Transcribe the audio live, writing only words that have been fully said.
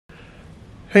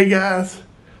Hey guys,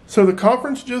 so the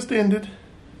conference just ended.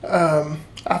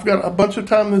 I've got a bunch of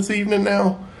time this evening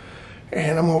now,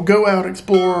 and I'm gonna go out,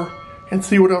 explore, and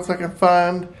see what else I can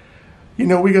find. You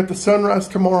know, we got the sunrise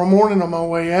tomorrow morning on my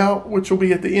way out, which will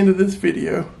be at the end of this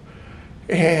video.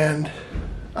 And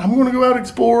I'm gonna go out,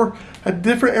 explore a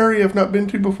different area I've not been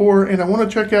to before, and I wanna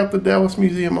check out the Dallas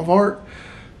Museum of Art,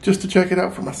 just to check it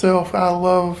out for myself. I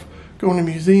love going to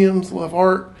museums, love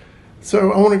art.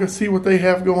 So I want to go see what they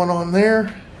have going on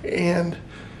there and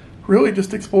really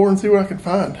just explore and see what I can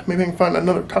find. Maybe I can find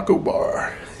another taco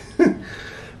bar.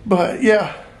 But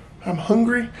yeah, I'm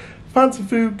hungry. Find some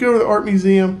food, go to the art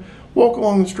museum, walk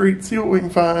along the street, see what we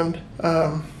can find.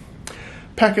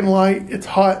 Packing light, it's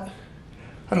hot.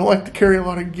 I don't like to carry a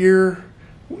lot of gear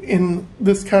in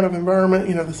this kind of environment,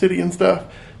 you know, the city and stuff.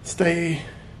 Stay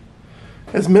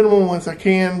as minimal as I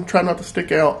can, try not to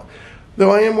stick out.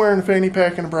 Though I am wearing a fanny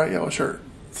pack and a bright yellow shirt.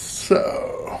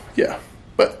 So, yeah.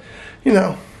 But, you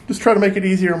know, just try to make it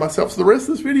easier on myself. So the rest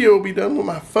of this video will be done with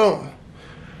my phone.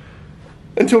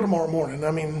 Until tomorrow morning.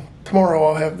 I mean, tomorrow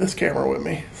I'll have this camera with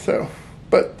me. So,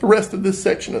 but the rest of this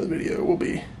section of the video will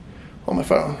be on my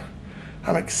phone.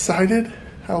 I'm excited.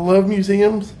 I love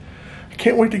museums. I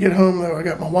can't wait to get home, though. I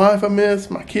got my wife I miss,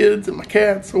 my kids, and my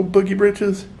cats, old boogie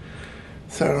britches.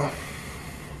 So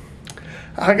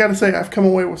I gotta say, I've come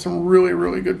away with some really,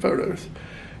 really good photos.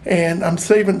 And I'm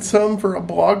saving some for a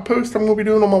blog post I'm gonna be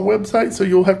doing on my website, so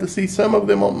you'll have to see some of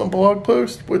them on the blog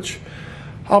post, which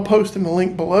I'll post in the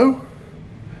link below.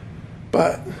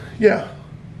 But yeah,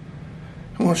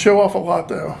 I'm gonna show off a lot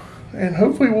though. And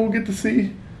hopefully we'll get to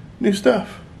see new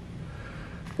stuff.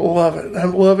 Love it. I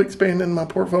love expanding my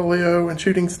portfolio and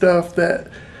shooting stuff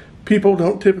that people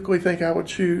don't typically think I would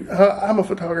shoot. I'm a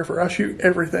photographer. I shoot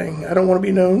everything. I don't want to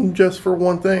be known just for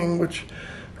one thing, which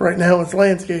right now is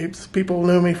landscapes. People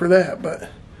know me for that, but I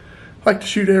like to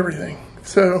shoot everything.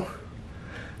 So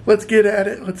let's get at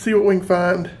it. Let's see what we can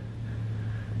find.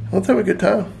 Let's have a good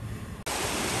time.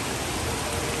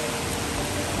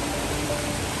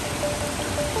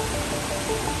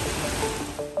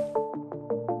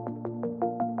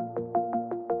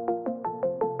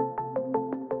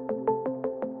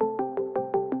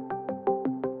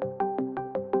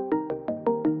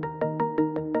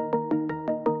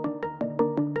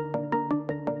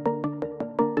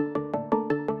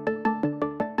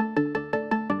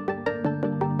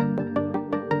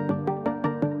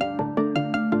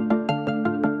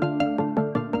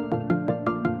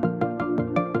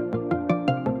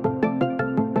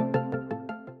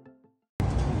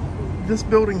 This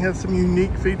building has some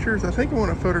unique features. I think I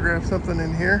want to photograph something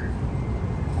in here.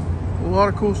 A lot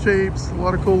of cool shapes, a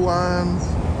lot of cool lines.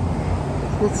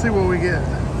 So let's see what we get.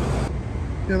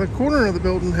 Yeah, the corner of the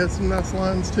building has some nice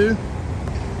lines too.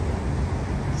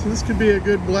 So this could be a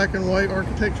good black and white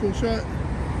architectural shot.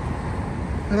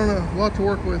 I don't know, a lot to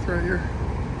work with right here.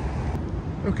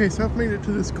 Okay, so I've made it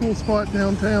to this cool spot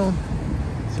downtown.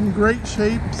 Some great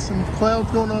shapes, some clouds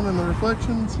going on in the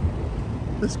reflections.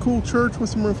 This cool church with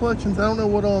some reflections. I don't know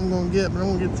what all I'm gonna get, but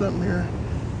I'm gonna get something here.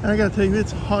 And I gotta tell you,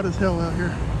 it's hot as hell out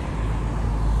here.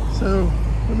 So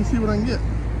let me see what I can get.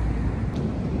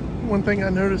 One thing I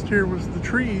noticed here was the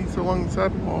trees along the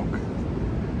sidewalk.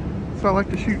 So I like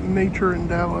to shoot nature in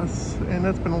Dallas, and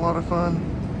that's been a lot of fun.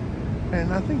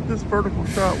 And I think this vertical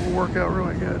shot will work out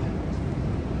really good.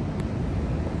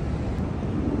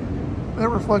 That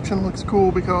reflection looks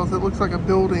cool because it looks like a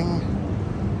building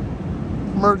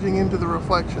merging into the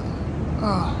reflection.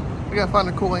 I gotta find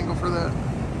a cool angle for that.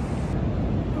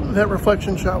 That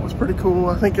reflection shot was pretty cool.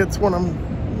 I think it's one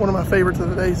of my favorites of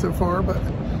the day so far, but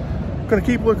I'm gonna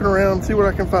keep looking around, see what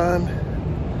I can find,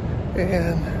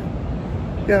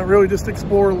 and yeah, really just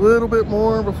explore a little bit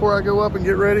more before I go up and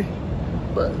get ready.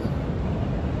 But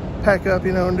pack up,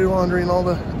 you know, and do laundry and all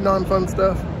the non-fun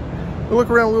stuff. We'll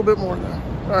look around a little bit more though.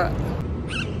 All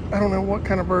right. I don't know what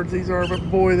kind of birds these are,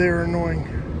 but boy, they're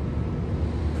annoying.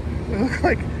 They look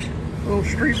like little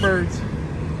street birds.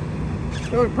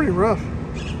 They look pretty rough.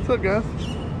 What's up, guys?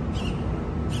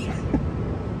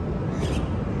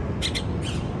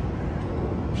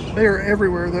 They are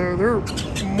everywhere, though.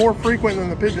 They're more frequent than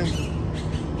the pigeons.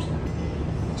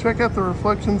 Check out the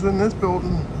reflections in this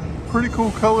building. Pretty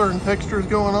cool color and textures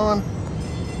going on.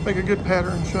 Make a good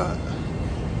pattern shot.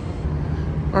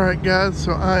 All right, guys,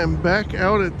 so I am back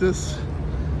out at this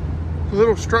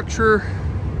little structure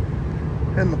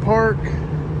in the park,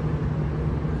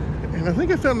 and I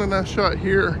think I found a nice shot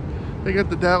here. They got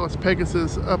the Dallas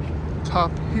Pegasus up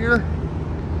top here,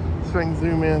 so I can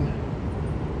zoom in.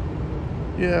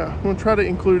 Yeah, I'm gonna try to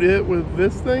include it with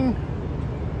this thing.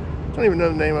 I don't even know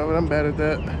the name of it, I'm bad at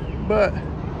that. But,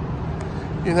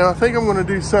 you know, I think I'm gonna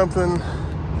do something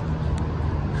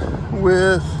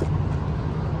with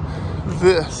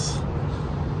this.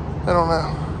 I don't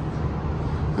know.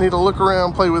 I need to look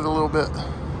around, play with it a little bit.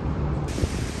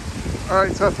 All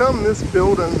right, so I found this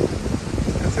building.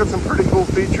 It's got some pretty cool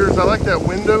features. I like that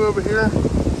window over here.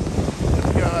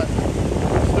 It's got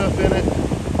stuff in it.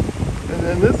 And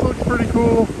then this looks pretty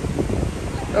cool.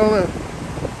 I don't know.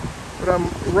 But I'm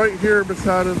right here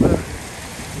beside of the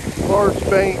large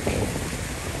bank.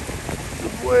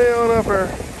 It's way on up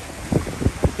there.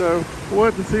 So we'll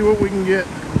have to see what we can get.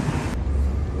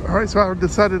 All right, so I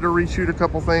decided to reshoot a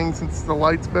couple things since the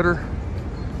light's better.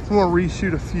 So I'm gonna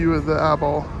reshoot a few of the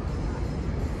eyeball.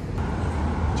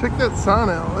 Check that sign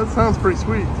out. That sounds pretty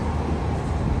sweet.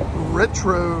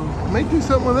 Retro. I may do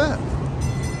something with that.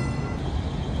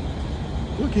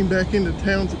 Looking back into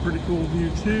town's a pretty cool view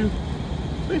too.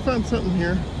 May find something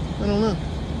here. I don't know.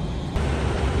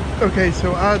 Okay,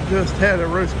 so I just had a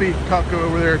roast beef taco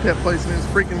over there at that place, and it was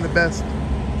freaking the best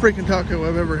freaking taco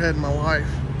I've ever had in my life.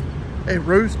 A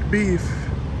roast beef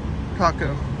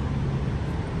taco.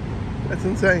 That's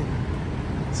insane.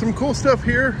 Some cool stuff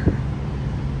here.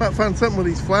 Might find something with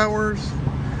these flowers.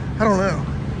 I don't know.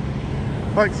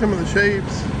 I like some of the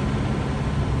shapes.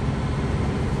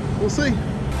 We'll see.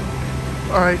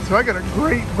 All right, so I got a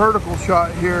great vertical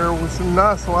shot here with some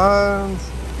nice lines.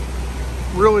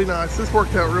 Really nice. This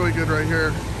worked out really good right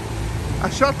here. I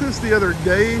shot this the other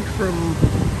day from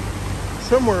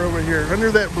somewhere over here,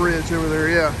 under that bridge over there,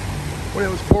 yeah, when it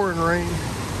was pouring rain.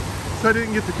 So I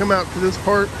didn't get to come out to this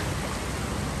part.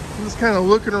 I'm just kind of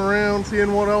looking around,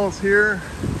 seeing what else here.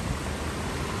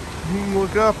 You can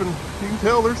look up and you can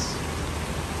tell there's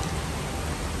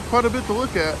quite a bit to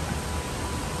look at.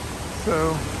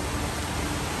 So,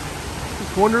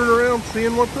 just wandering around,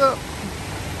 seeing what's up.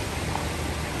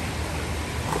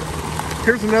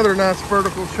 Here's another nice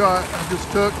vertical shot I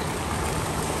just took.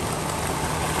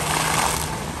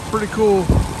 Pretty cool.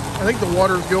 I think the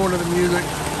water's going to the music.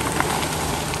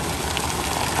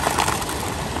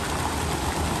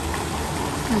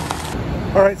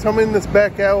 All right, so I'm in this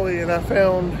back alley and I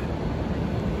found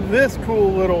this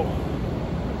cool little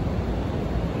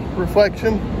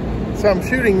reflection. So I'm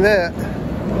shooting that.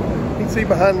 You can see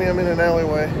behind me I'm in an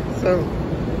alleyway. So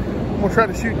I'm gonna try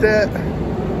to shoot that.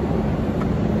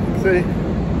 See.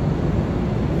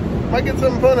 Might get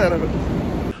something fun out of it.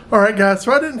 All right, guys,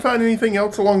 so I didn't find anything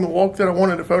else along the walk that I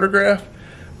wanted to photograph,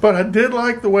 but I did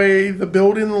like the way the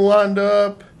building lined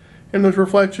up and those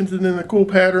reflections, and then the cool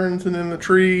patterns, and then the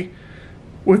tree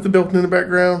with the building in the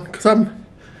background. Because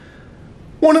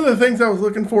one of the things I was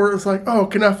looking for was like, oh,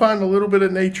 can I find a little bit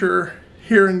of nature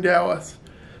here in Dallas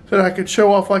that I could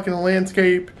show off like in a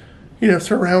landscape, you know,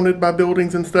 surrounded by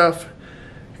buildings and stuff.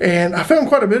 And I found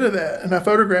quite a bit of that, and I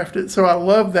photographed it, so I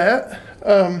love that.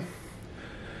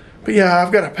 But yeah,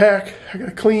 I've got to pack, I got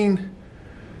to clean,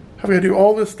 I've got to do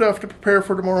all this stuff to prepare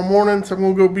for tomorrow morning, so I'm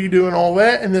going to go be doing all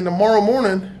that. And then tomorrow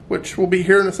morning, which will be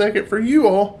here in a second for you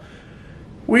all,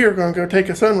 we are going to go take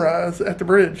a sunrise at the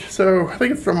bridge. So I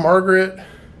think it's the Margaret,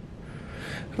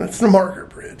 that's the Margaret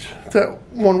Bridge. It's that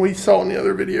one we saw in the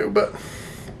other video, but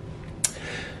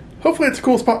hopefully it's a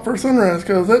cool spot for a sunrise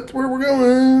because that's where we're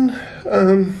going.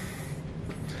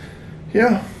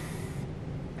 Yeah,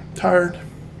 tired.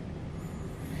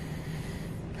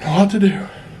 A lot to do.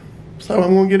 So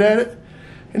I'm going to get at it.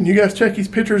 And you guys check these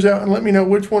pictures out and let me know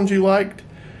which ones you liked.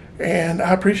 And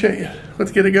I appreciate you.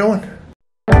 Let's get it going.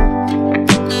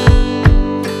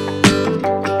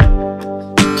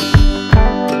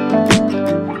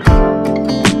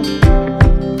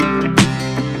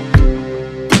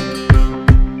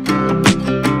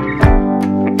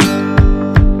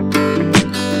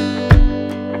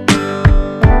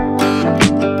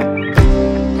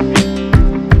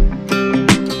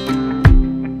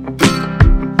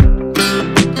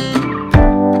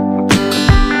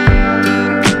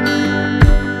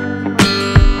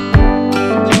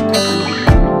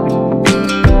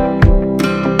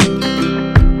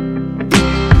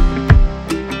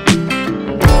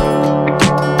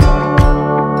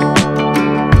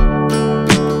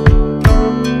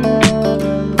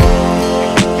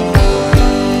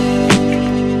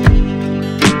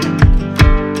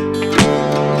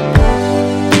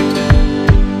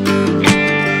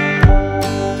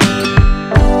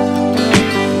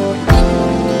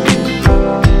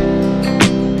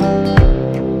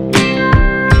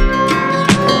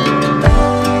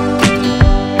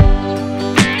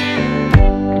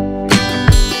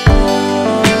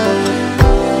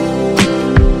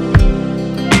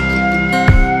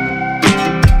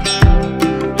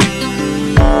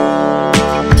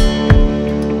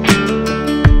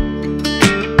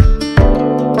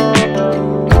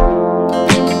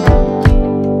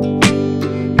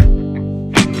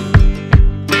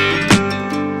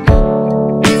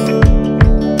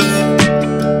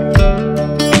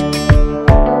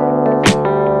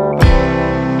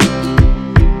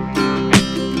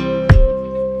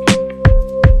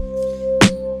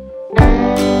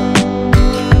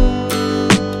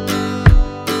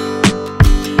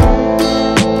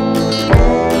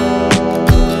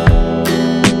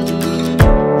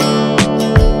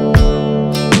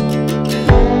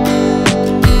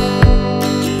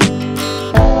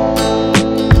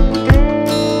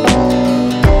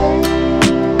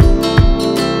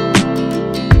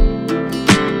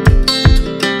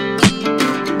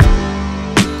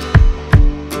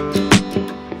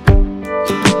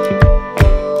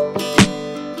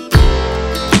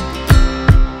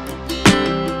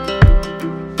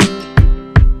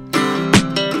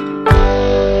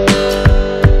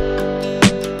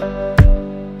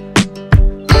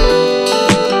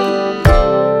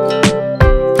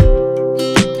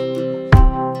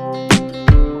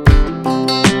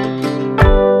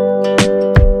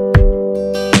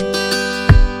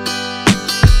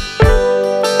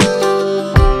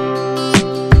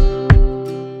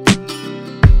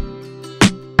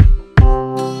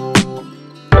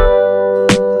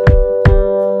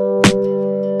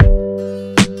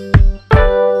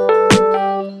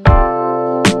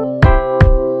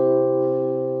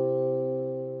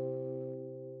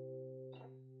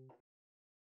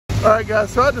 Alright guys,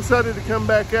 so I decided to come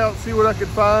back out, see what I could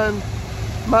find.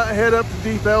 Might head up to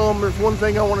Deep Ellum. There's one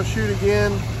thing I want to shoot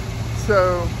again.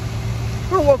 So I'm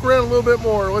gonna walk around a little bit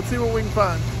more. Let's see what we can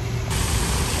find.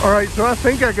 Alright, so I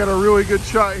think I got a really good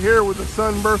shot here with the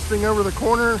sun bursting over the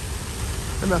corner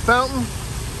and the fountain.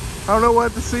 I don't know, we'll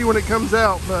have to see when it comes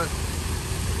out, but I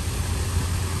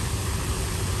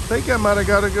think I might have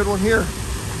got a good one here.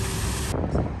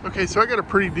 Okay, so I got a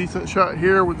pretty decent shot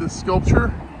here with this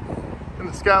sculpture and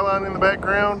the skyline in the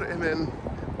background, and then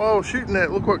while shooting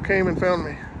that, look what came and found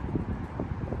me.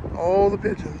 All the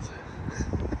pigeons.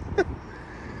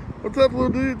 What's up, little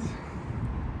dudes?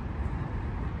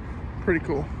 Pretty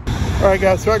cool. All right,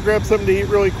 guys, so I grabbed something to eat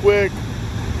really quick.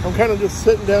 I'm kind of just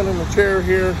sitting down in the chair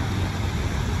here,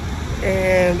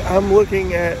 and I'm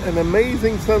looking at an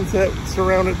amazing sunset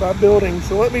surrounded by buildings.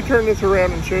 So let me turn this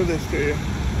around and show this to you.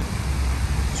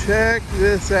 Check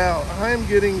this out. I'm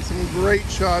getting some great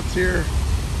shots here.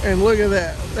 And look at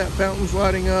that. That fountain's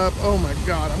lighting up. Oh my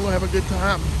God, I'm gonna have a good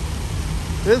time.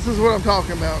 This is what I'm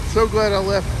talking about. So glad I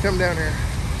left to come down here.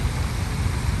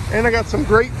 And I got some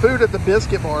great food at the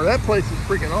Biscuit Bar. That place is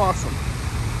freaking awesome.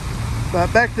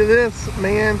 But back to this,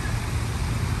 man.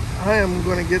 I am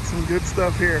gonna get some good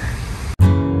stuff here.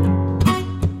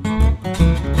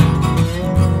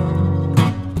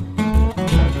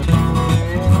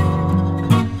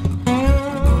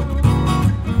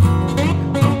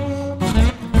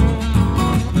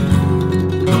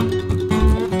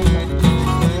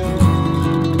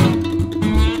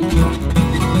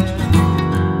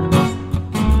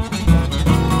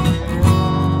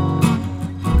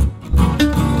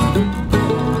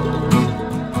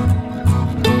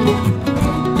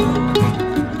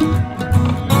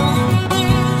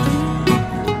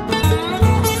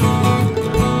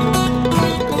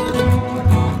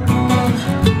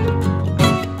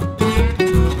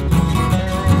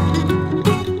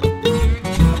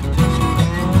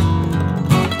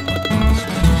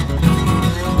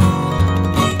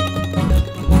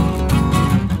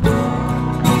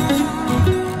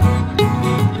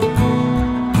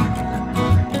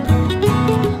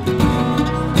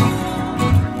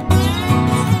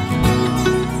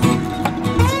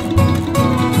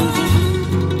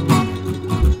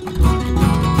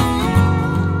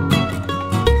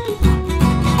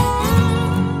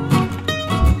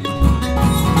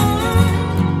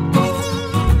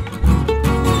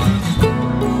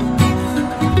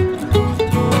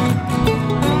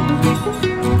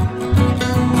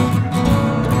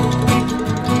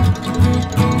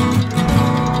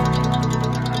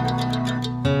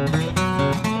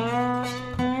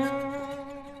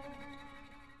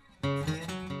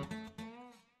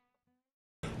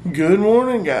 Good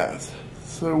morning, guys.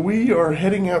 So we are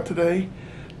heading out today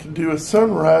to do a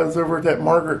sunrise over at that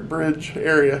Margaret Bridge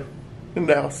area in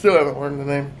Dallas. Still haven't learned the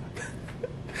name.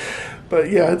 But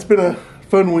yeah, it's been a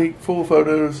fun week, full of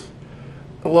photos,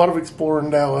 a lot of exploring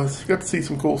Dallas. Got to see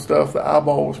some cool stuff. The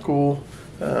eyeball was cool.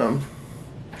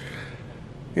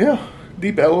 Yeah,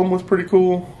 Deep Ellum was pretty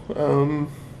cool.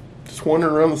 Just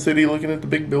wandering around the city, looking at the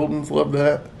big buildings. Loved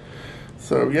that.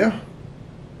 So yeah,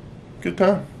 good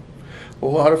time. A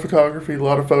lot of photography, a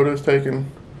lot of photos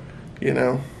taken, you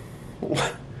know,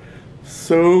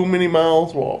 so many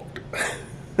miles walked.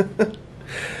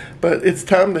 But it's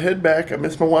time to head back. I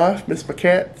miss my wife, miss my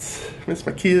cats, miss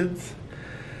my kids.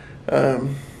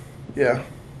 Yeah,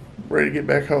 ready to get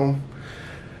back home.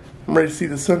 I'm ready to see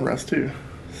the sunrise too.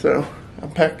 So I'm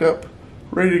packed up,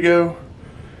 ready to go.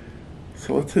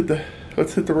 So let's hit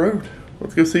the road.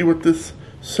 Let's go see what this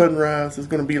sunrise is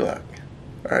going to be like.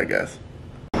 All right, guys.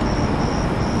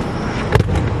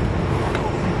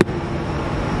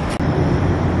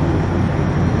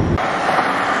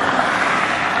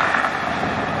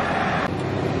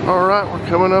 All right, we're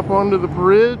coming up onto the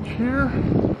bridge here.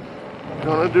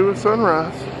 Gonna do a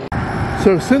sunrise.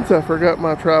 So since I forgot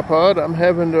my tripod, I'm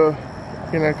having to,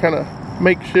 you know, kind of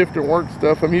makeshift and work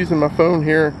stuff. I'm using my phone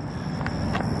here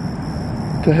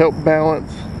to help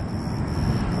balance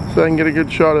so I can get a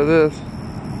good shot of this.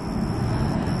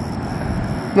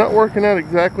 Not working out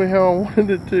exactly how I wanted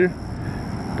it to,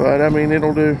 but I mean,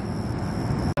 it'll do.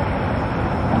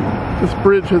 This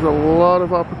bridge has a lot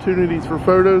of opportunities for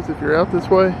photos if you're out this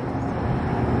way.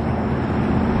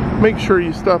 Make sure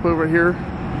you stop over here,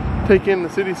 take in the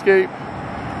cityscape,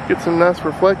 get some nice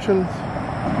reflections,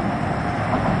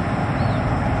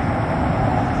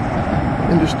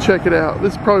 and just check it out.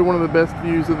 This is probably one of the best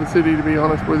views of the city, to be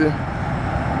honest with you,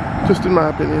 just in my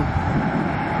opinion.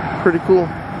 Pretty cool.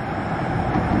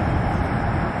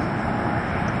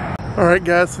 Alright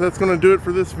guys, so that's going to do it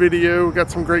for this video. We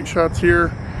got some great shots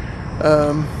here.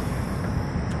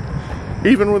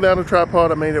 Even without a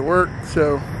tripod, I made it work.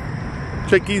 So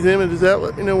check these images out.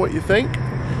 Let me know what you think.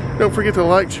 Don't forget to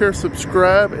like, share,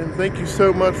 subscribe, and thank you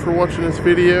so much for watching this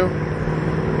video.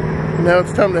 Now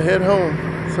it's time to head home.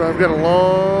 So I've got a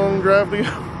long drive to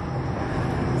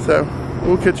go. So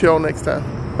we'll catch y'all next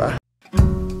time.